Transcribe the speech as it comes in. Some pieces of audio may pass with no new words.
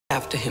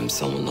after him,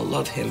 someone to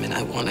love him, and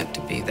I wanted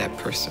to be that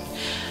person.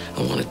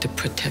 I wanted to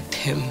protect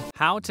him.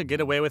 How to Get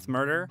Away with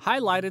Murder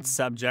highlighted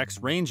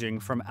subjects ranging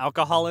from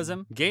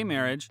alcoholism, gay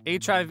marriage,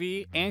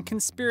 HIV, and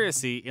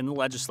conspiracy in the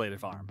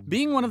legislative arm.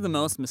 Being one of the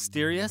most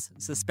mysterious,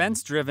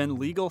 suspense-driven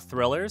legal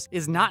thrillers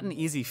is not an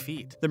easy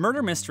feat. The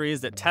murder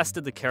mysteries that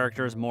tested the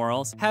characters'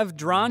 morals have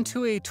drawn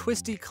to a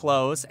twisty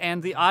close,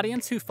 and the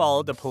audience who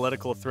followed the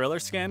political thriller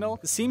scandal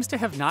seems to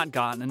have not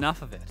gotten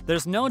enough of it.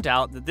 There's no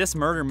doubt that this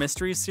murder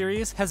mystery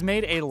series has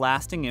made a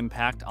lasting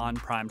impact on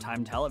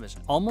primetime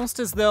television, almost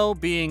as though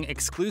being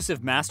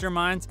exclusive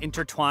masterminds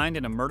intertwined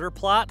in a murder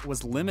plot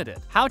was limited.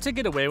 How to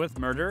Get Away with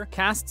Murder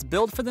casts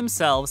build for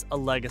themselves a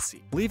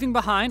legacy, leaving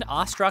behind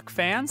awestruck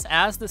fans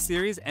as the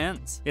series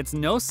ends. It's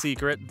no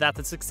secret that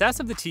the success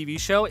of the TV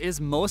show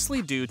is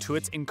mostly due to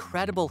its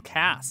incredible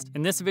cast.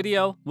 In this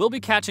video, we'll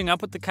be catching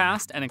up with the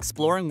cast and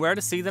exploring where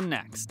to see them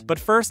next. But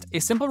first, a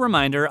simple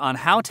reminder on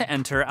how to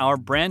enter our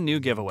brand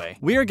new giveaway.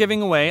 We are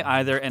giving away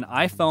either an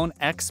iPhone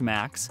X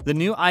Max, the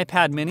new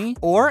iPad mini,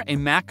 or a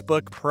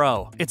MacBook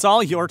Pro. It's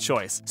all your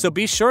choice. So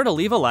be sure to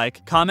leave a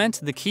like, comment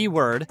the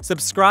keyword,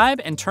 subscribe,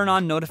 and turn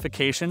on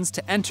notifications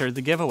to enter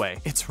the giveaway.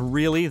 It's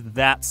really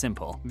that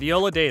simple.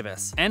 Viola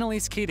Davis,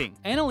 Annalise Keating.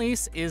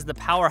 Annalise is the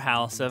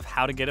powerhouse of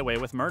How to Get Away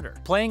with Murder.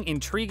 Playing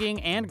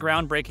intriguing and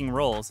groundbreaking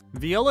roles,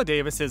 Viola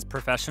Davis's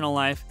professional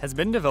life has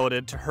been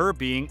devoted to her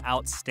being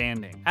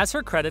outstanding. As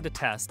her credit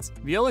attests,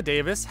 Viola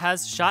Davis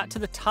has shot to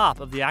the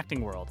top of the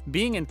acting world,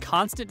 being in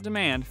constant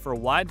demand for a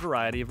wide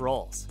variety of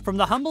roles. From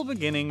the humble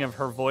beginning of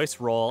her voice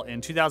role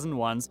in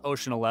 2001's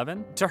Ocean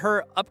 11, to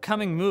her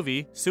upcoming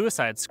movie,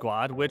 Suicide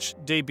Squad, which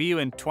debuted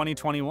in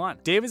 2021.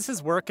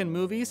 Davis's work in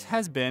movies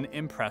has been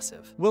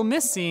impressive. We'll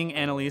miss seeing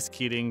Annalise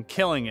Keating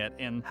killing it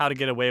in How to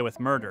Get Away with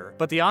Murder,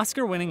 but the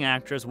Oscar-winning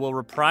actress will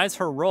reprise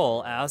her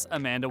role as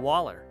Amanda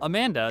Waller.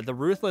 Amanda, the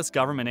ruthless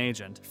government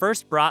agent,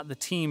 first brought the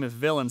team of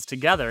villains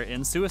together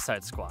in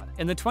Suicide Squad,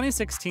 in the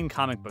 2016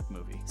 comic book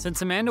movie.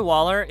 Since Amanda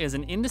Waller is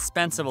an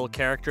indispensable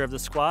character of the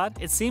squad,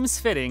 it seems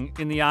fitting,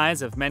 in the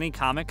eyes of many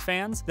comic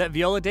fans, that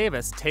Viola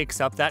Davis takes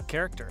up that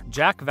character.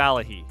 Jack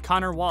Valahee,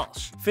 Connor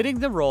Walsh. Fitting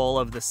the role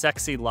of the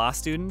sexy law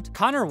student,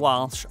 Connor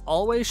Walsh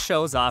always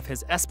shows off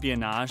his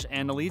espionage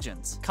and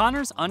allegiance.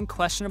 Connor's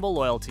unquestionable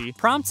loyalty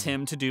prompts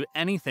him to do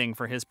anything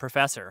for his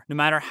professor, no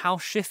matter how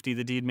shifty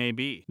the deed may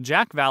be.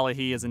 Jack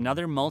Valahee is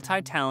another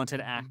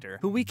multi-talented actor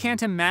who we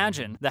can't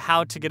imagine the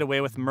How to Get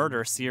Away with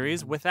Murder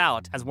series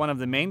without as one of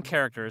the main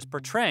characters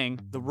portraying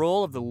the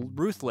role of the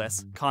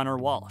ruthless Connor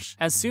Walsh.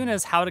 As soon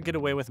as How to Get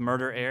Away with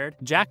Murder aired,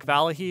 Jack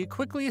Valahee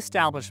quickly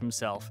established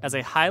himself as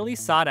a highly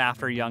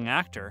sought-after young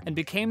actor and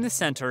became the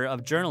center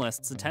of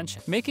journalists'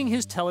 attention. Making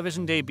his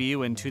television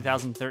debut in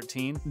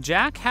 2013,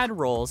 Jack had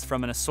roles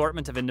from an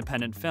assortment of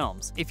independent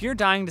films. If you're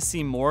dying to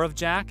see more of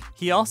Jack,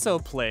 he also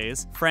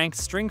plays Frank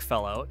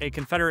Stringfellow, a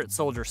Confederate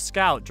soldier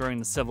scout during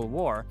the Civil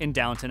War, in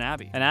Downton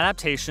Abbey. An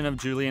adaptation of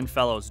Julian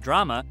Fellowes'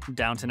 drama,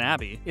 Downton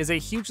Abbey, is a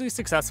hugely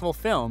successful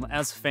film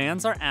as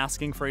fans are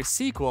asking for a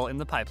sequel in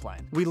the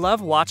pipeline. We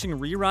love watching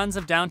reruns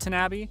of Downton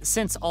Abbey.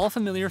 Since all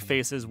familiar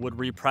faces would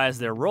reprise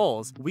their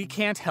roles, we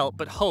can't help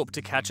but hope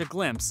to catch a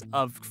glimpse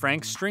of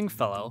Frank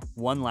Stringfellow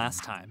one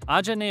last time.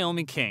 Aja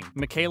Naomi King,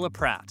 Michaela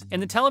Pratt. In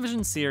the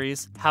television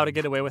series How to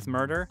Get Away with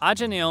Murder,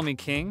 Aja Naomi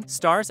King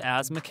stars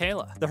as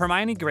Michaela, the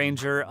Hermione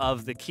Granger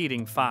of the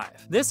Keating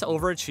Five. This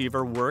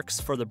overachiever works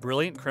for the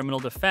brilliant criminal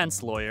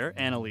defense lawyer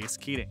Annalise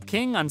Keating.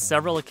 King, on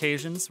several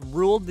occasions,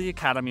 ruled the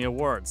Academy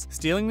Awards,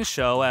 stealing the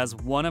show as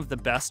one of the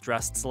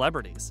best-dressed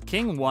celebrities.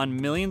 King won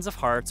millions of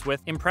hearts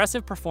with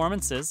impressive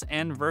performances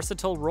and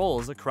versatile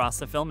roles across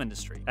the film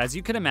industry. As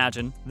you can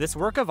imagine, this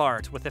work of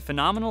art, with a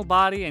phenomenal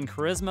body and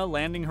charisma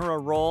landing her a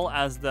role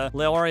as the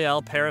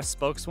L'Oreal Paris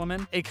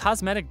spokeswoman, a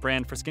cosmetic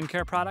brand for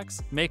skincare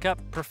products, makeup,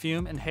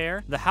 perfume, and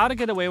hair, the How to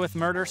Get Away with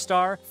Murder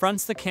star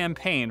fronts the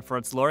campaign for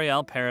its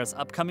L'Oreal Paris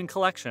upcoming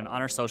collection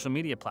on her social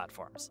media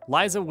platforms.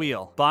 Liza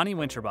Wheel, Bonnie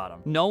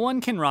Winterbottom. No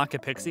one can rock a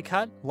pixie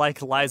cut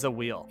like Liza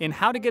Wheel. In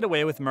How to Get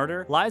Away with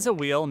Murder, Liza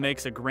Wheel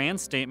makes a grand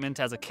statement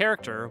as a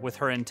character with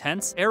her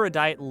intense,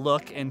 erudite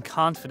look and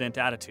confident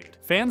attitude.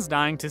 Fans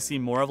dying to see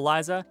more of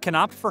Liza can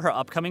opt for her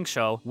upcoming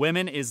show,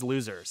 Women is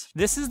Losers.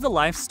 This is the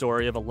life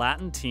story of a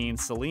Latin teen,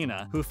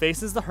 Selena, who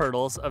faces the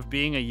hurdles of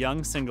being a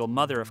young single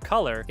mother of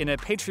color in a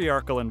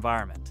patriarchal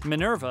environment.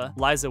 Minerva,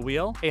 Liza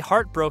Wheel, a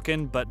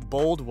heartbroken but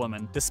bold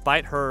woman,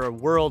 despite her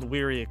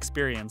world-weary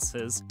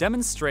experiences,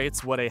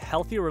 demonstrates what a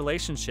healthy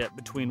relationship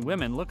between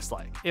women looks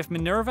like. If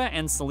Minerva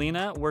and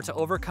Selena were to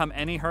overcome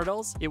any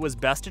hurdles, it was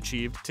best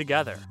achieved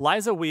together.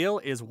 Liza Wheel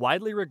is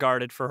widely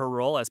regarded for her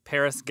role as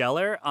Paris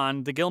Geller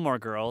on The Gilmore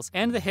Girls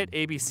and the hit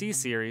ABC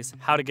series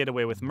How to Get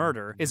Away with Murder,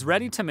 Murder, is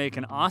ready to make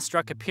an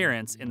awestruck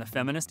appearance in the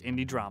feminist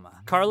indie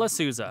drama. Carla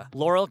Souza,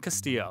 Laurel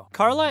Castillo.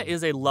 Carla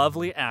is a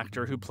lovely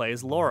actor who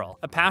plays Laurel,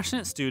 a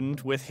passionate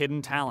student with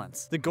hidden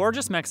talents. The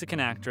gorgeous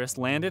Mexican actress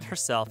landed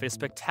herself a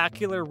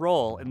spectacular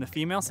role in the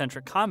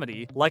female-centric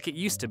comedy Like It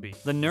Used to Be.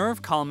 The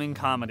nerve-calming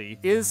comedy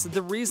is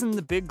the reason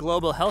the big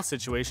global health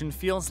situation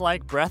feels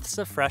like breaths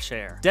of fresh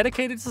air.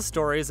 Dedicated to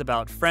stories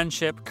about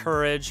friendship,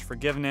 courage,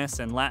 forgiveness,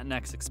 and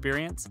Latinx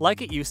experience,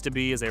 Like It Used to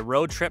Be is a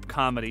road trip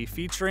comedy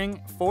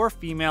featuring 4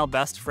 female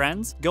best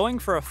friends going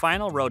for a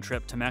final road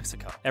trip to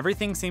Mexico.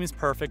 Everything seems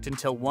perfect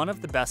until one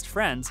of the best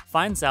friends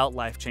finds out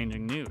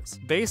life-changing news.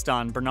 Based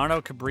on Bernardo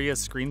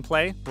Cabria's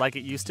screenplay, Like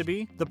It Used to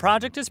Be, the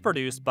project is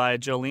produced by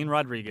Jolene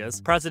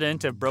Rodriguez,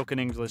 president of Broken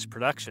English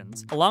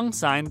Productions,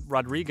 alongside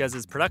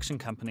Rodriguez's production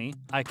company,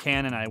 I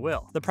Can and I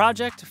Will. The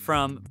project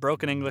from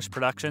Broken English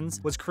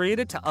Productions was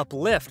created to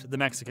uplift the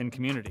Mexican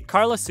community.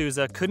 Carla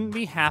Souza couldn't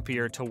be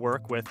happier to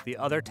work with the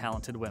other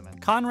talented women.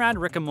 Conrad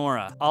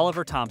Ricamora,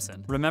 Oliver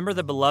Thompson. Remember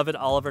the beloved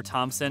Oliver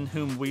Thompson,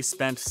 whom we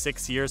spent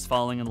 6 years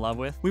falling in love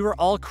with? We were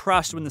all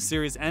crushed when the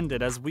series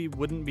ended, as we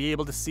wouldn't be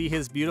able to see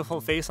his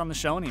beautiful face on the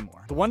show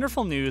anymore. The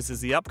wonderful news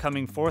is the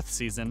upcoming 4th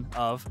season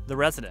of The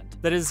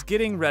Resident that is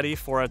getting ready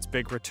for its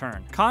big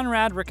return.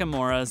 Conrad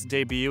Ricamora's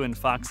debut in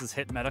Fox's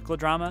hit medical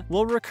drama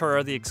will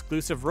recur the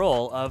exclusive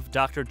role of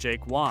Dr.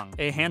 Jake Wong,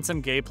 a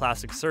handsome gay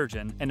plastic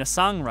surgeon and a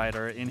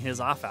songwriter in his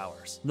off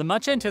hours. The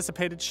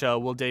much-anticipated show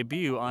will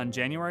debut on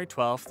January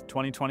 12,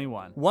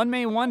 2021. One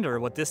may wonder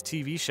what this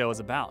TV show is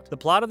about. The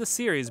plot of the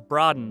series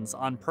broadens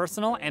on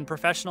personal and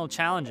professional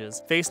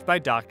challenges faced by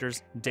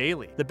doctors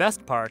daily. The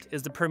best part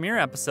is the premiere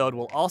episode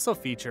will also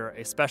feature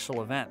a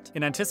special event.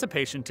 In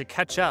anticipation to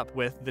catch up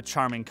with the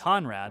charming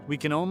Conrad, we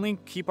can only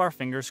keep our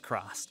fingers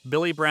crossed.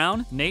 Billy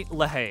Brown, Nate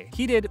LaHaye.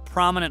 He did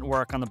prominent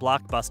work on the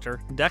blockbuster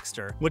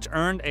Dexter, which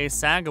earned a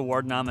SAG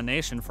Award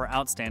nomination for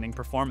Outstanding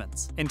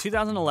Performance. In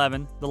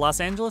 2011, the Los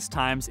Angeles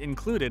Times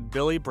included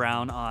Billy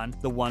Brown on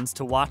the Ones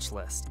to Watch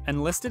list,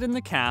 and listed in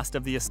the cast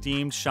of the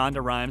esteemed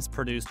Shonda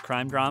Rhimes-produced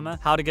crime drama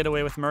How to Get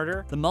Away with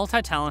Murder, the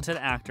multi-talented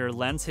actor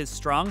lends his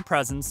strong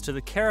presence to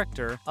the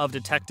character of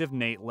Detective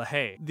Nate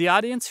LaHaye. The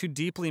audience who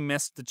deeply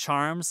missed the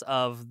charms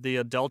of the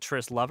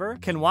adulterous lover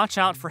can watch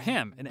out for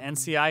him in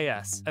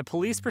NCIS, a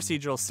police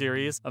procedural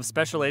series of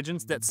special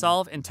agents that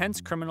solve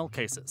intense criminal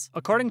cases.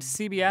 According to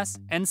CBS,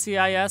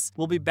 NCIS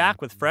will be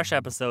back with fresh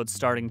episodes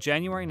starting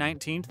January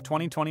 19,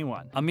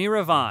 2021.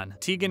 Amira Vaughn,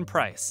 Tegan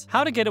Price.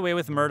 How to Get Away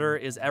with Murder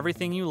is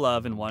everything you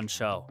love in one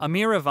show.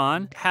 Amira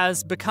Vaughn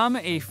has become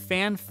a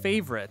fan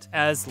favorite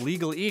as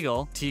Legal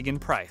Eagle Tegan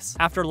Price.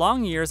 After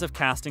long years of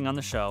casting on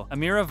the show,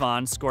 Amira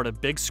Vaughn scored a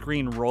big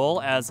screen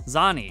role as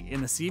Zani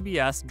in the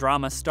CBS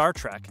drama Star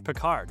Trek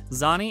Picard.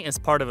 Zani is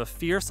part of a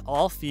fierce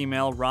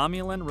all-female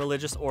Romulan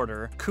religious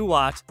order,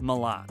 Kuat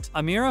Malat.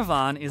 Amira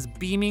Vaughn is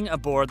beaming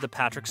aboard the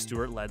Patrick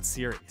Stewart-led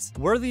series.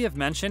 Worthy of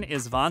mention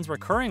is Vaughn's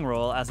recurring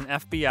role as an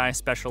FBI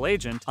special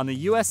agent on the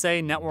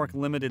USA Network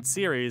limited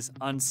series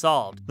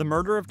Unsolved: The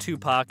Murder of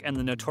Tupac and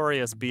the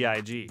Notorious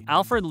B.I.G.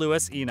 Alfred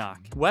Lewis Enoch,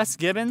 Wes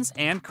Gibbons,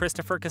 and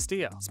Christopher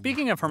Castillo.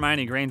 Speaking of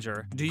Hermione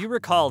Granger, do you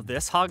recall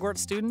this Hogwarts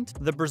student?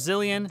 The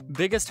Brazilian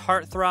biggest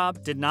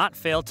heartthrob did not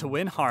fail to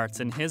win hearts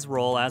in his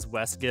role as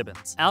Wes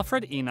Gibbons.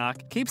 Alfred Enoch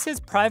keeps his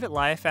private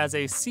life as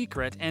a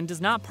secret and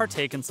does not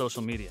partake in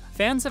social media.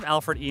 Fans of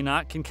Alfred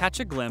Enoch can catch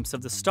a glimpse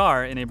of the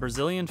star in a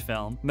Brazilian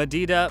film,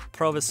 Medida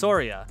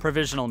Provisória,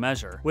 Provisional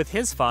Measure, with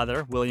his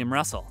father, William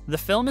Russell. The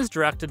film is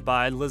directed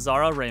by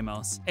Lizarra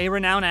Ramos, a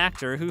renowned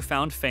actor who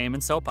found fame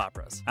in soap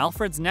operas.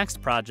 Alfred's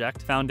next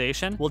project,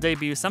 Foundation, will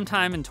debut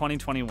sometime in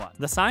 2021.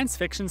 The science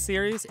fiction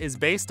series is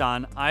based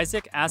on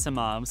Isaac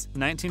Asimov's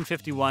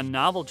 1951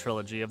 novel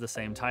trilogy of the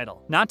same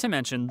title. Not to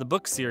mention, the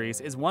book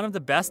series is one of the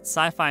best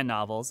sci-fi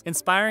novels,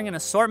 inspiring an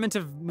assortment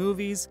of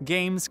movies,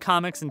 games,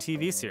 comics, and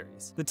TV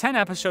series. The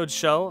 10-episode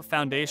show,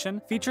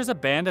 Foundation, features a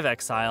band of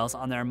exiles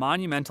on their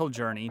monumental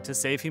journey to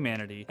save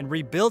humanity and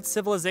rebuild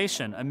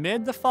civilization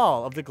amid the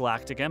fall of the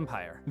Galactic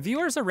Empire.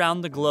 Viewers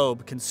around the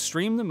globe can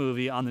stream the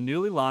movie on the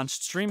newly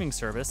launched streaming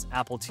service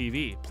Apple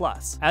TV+.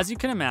 As you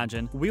can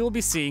imagine, we will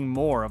be seeing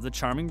more of the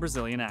charming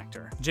Brazilian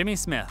actor. Jimmy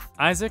Smith.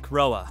 Isaac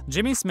Roa.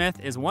 Jimmy Smith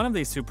is one of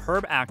these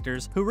superb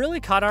actors who really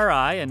caught our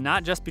eye, and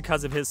not just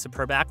because of his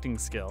superb acting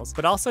skills,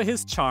 but also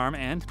his charm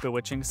and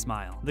bewitching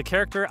smile. The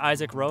character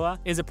Isaac Roa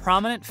is a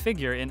prominent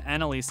figure in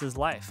Annalise's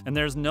life, and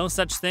there's no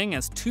such thing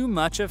as too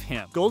much of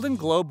him. Golden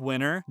Globe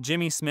winner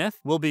Jimmy Smith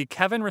will be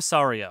Kevin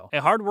Rosario,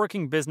 a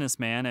hardworking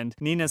businessman and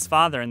Nina's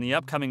father in the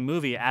upcoming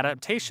movie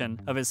adaptation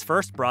of his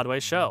first Broadway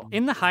show.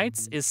 In the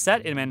Heights is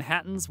set in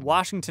Manhattan's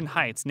Washington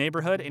Heights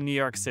neighborhood in New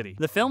York City.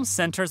 The film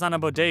centers on a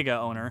bodega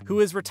owner who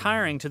is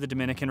retiring to the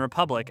Dominican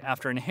Republic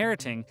after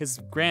inheriting his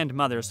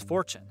grandmother's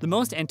fortune. The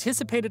most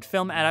anticipated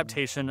film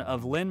adaptation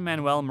of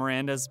Lin-Manuel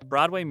Miranda's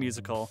Broadway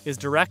musical is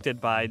directed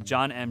by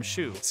John M.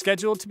 Chu,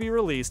 scheduled to be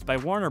released by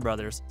Warner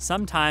Brothers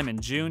sometime in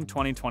June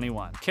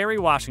 2021. Kerry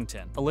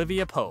Washington.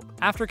 Olivia Pope.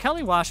 After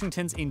Kelly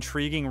Washington's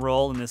intriguing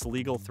role in this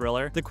legal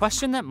thriller, the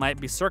question that might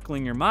be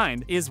circling your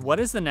mind is, what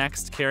is the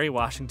next Kerry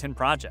Washington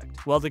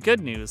project? Well, the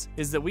good news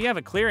is that we have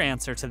a clear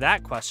answer to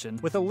that question question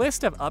with a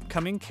list of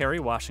upcoming Kerry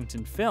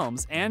Washington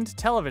films and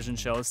television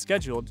shows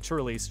scheduled to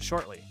release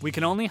shortly. We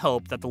can only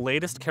hope that the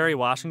latest Kerry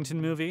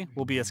Washington movie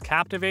will be as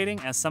captivating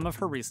as some of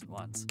her recent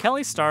ones.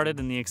 Kelly starred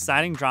in the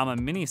exciting drama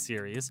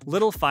miniseries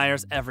Little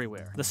Fires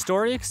Everywhere. The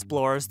story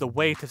explores the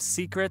weight of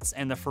secrets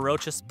and the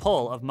ferocious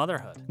pull of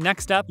motherhood.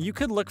 Next up, you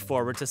could look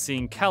forward to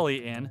seeing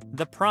Kelly in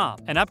The Prom,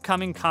 an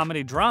upcoming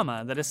comedy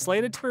drama that is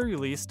slated to be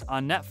released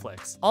on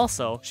Netflix.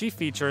 Also, she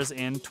features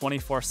in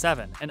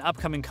 24/7, an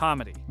upcoming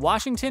comedy.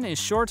 Washington is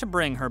sure to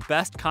bring her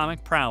best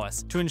comic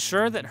prowess to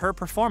ensure that her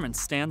performance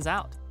stands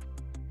out.